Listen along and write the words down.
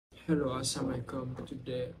Hello, Assalamualaikum.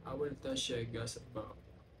 Today I will share guys about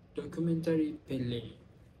documentary PELE.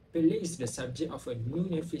 PELE is the subject of a new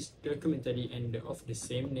Netflix documentary and of the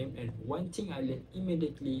same name, and one thing I learned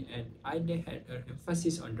immediately and I had an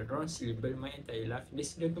emphasis on the wrong syllable my entire life.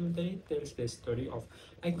 This documentary tells the story of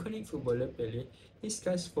iconic footballer PELE, his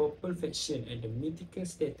quest for perfection and the mythical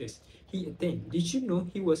status he attained. Did you know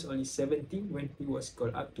he was only 17 when he was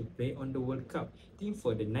called up to play on the World Cup team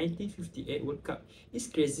for the 1958 World Cup?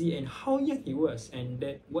 It's crazy and how young he was, and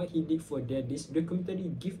that what he did for that. This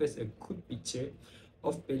documentary gives us a good picture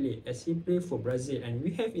of Pele as he played for Brazil, and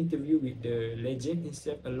we have interview with the legend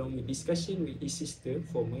himself along with discussion with his sister,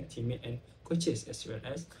 former teammate and coaches, as well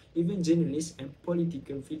as even journalists and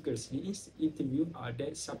political figures. These interviews are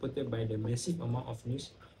that supported by the massive amount of news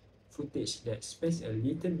footage that spans a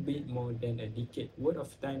little bit more than a decade worth of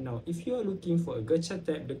time now. If you are looking for a gacha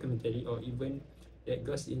type documentary or even that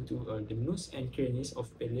goes into the nooks and crannies of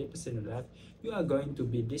Pele's personal life, you are going to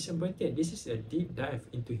be disappointed. This is a deep dive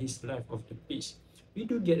into his life of the pitch. We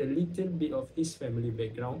do get a little bit of his family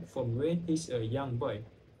background from when he's a young boy.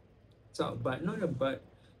 So, but not about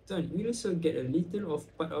John. We also get a little of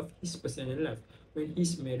part of his personal life when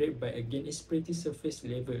he's married, but again, it's pretty surface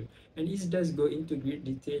level, and it does go into great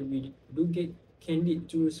detail. We do get candid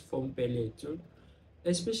truths from Pele too,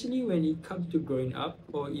 especially when it comes to growing up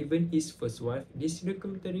or even his first wife. This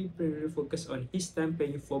documentary primarily focuses on his time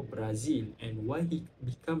playing for Brazil and why he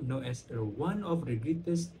became known as one of the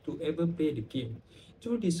greatest to ever play the game.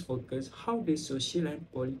 Through this focus, how the social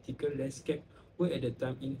and political landscape were at the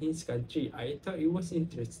time in his country, I thought it was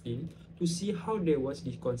interesting to see how there was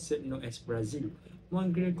this concept known as Brazil,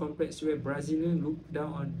 one great complex where Brazilians look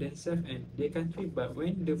down on themselves and their country, but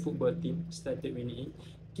when the football team started winning,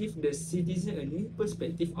 give the citizen a new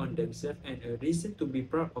perspective on themselves and a reason to be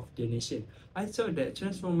proud of their nation. I thought that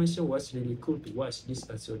transformation was really cool to watch. This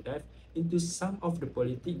also dive into some of the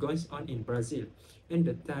politics going on in Brazil and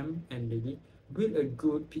the time, and really build a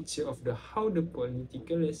good picture of the how the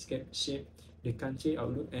political landscape shaped the country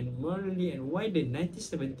outlook and morally, and why the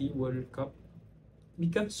 1970 World Cup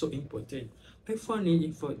becomes so important. I found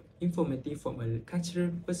it informative from a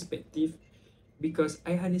cultural perspective because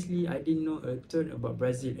I didn't know a ton about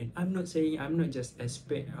Brazil, and I'm not saying I'm not just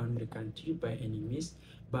expert on the country by any means,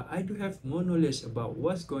 but I do have more knowledge about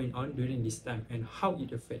what's going on during this time and how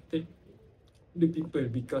it affected the people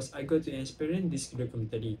because I got to experience this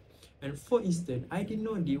documentary. And for instance, I didn't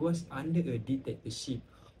know they was under a dictatorship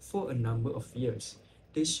for a number of years.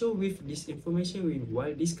 The show with this information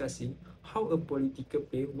while discussing how a political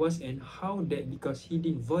player was and how that because he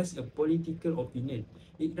didn't voice a political opinion,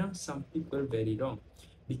 it rubbed some people very wrong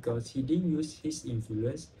because he didn't use his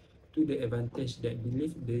influence to the advantage that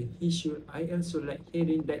believed that he should. I also like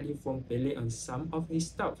hearing that from Pele on some of his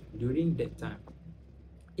stuff during that time.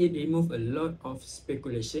 It removes a lot of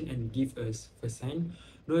speculation and gives us first-hand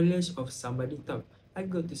knowledge of somebody thought. I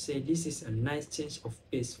got to say this is a nice change of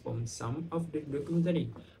pace from some of the documentary.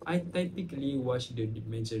 I typically watch the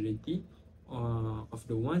majority of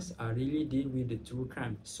the ones I really deal with the true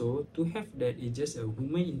crime. So to have that is just a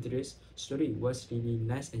human interest story was really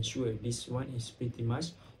nice, and sure this one is pretty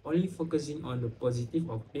much only focusing on the positive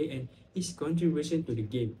of play and his contribution to the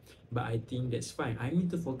game. But I think that's fine. I mean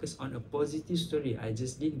to focus on a positive story. I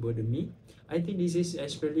just didn't bother me. I think this is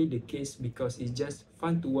especially the case because it's just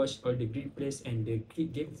fun to watch all the great plays and the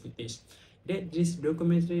great game footage. That this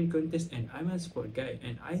documentary contest, and I'm a sport guy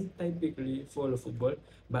and I typically follow football,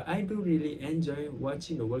 but I do really enjoy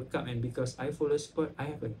watching the World Cup, and because I follow sport, I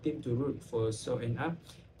have a team to root for, so end up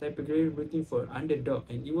typically rooting for underdog,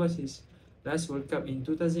 and it was his last World Cup in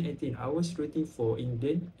 2018. I was rooting for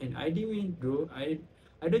England and I didn't win though. I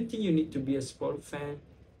don't think you need to be a sport fan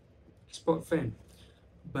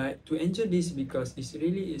but to enjoy this because it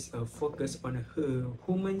really is a focus on her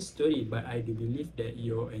human story. But I do believe that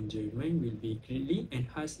your enjoyment will be greatly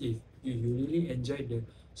enhanced if you really enjoy the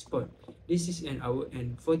sport. This is an hour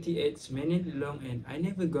and 48 minutes long and I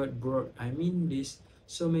never got bored. I mean there's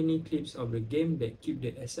so many clips of the game that keep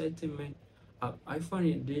the excitement up. I found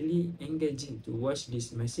it really engaging to watch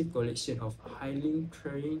this massive collection of highlight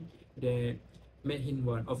training that made him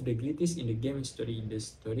one of the greatest in the game history. The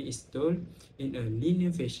story is told in a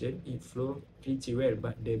linear fashion. It flowed pretty well,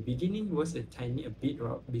 but the beginning was a tiny a bit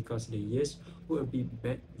rough because the years were a bit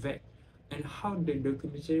vague. And how the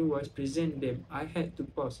documentary was presented them, I had to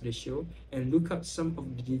pause the show and look up some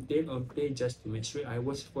of the detail on play just to make sure I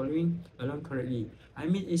was following along correctly. I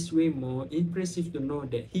mean, it's way more impressive to know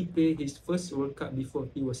that he played his first World Cup before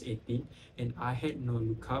he was 18, and I had no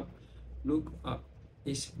look up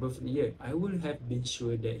his birth year. I would have been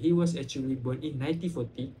sure that he was actually born in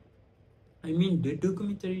 1940 I mean, the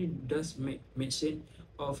documentary does make mention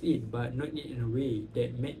of it, but not in a way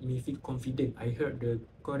that made me feel confident. I heard the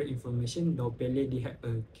correct information. Now Pele did have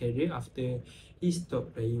a career after he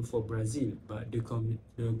stopped playing for Brazil, but the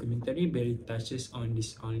documentary barely touches on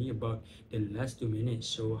this, only about the last 2 minutes.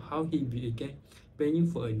 So how he began playing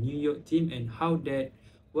for a New York team and how that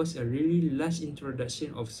was a really large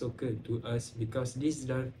introduction of soccer to us, because this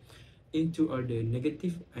into all the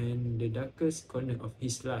negative and the darkest corner of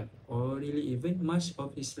his life, or really even much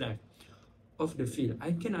of his life of the field.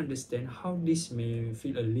 I can understand how this may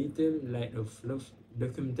feel a little like a fluff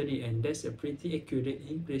documentary, and that's a pretty accurate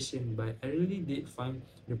impression, but I really did find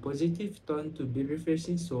the positive tone to be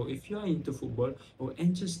refreshing. So if you are into football or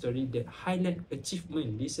enjoy story that highlight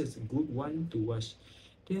achievement, this is a good one to watch.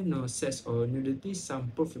 There are no sex or nudity,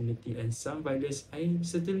 some profanity, and some violence. I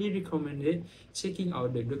certainly recommend it. Checking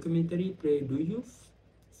out the documentary play. Do you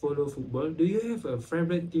follow football? Do you have a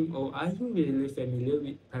favorite team, or are you really familiar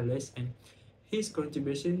with Palace and his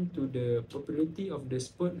contribution to the popularity of the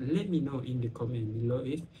sport? Let me know in the comment below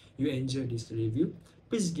if you enjoy this review.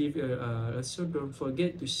 Please give also don't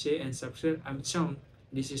forget to share and subscribe. I'm Chong.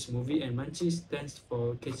 This is Movie and Munchies. Thanks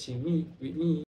for catching me with me.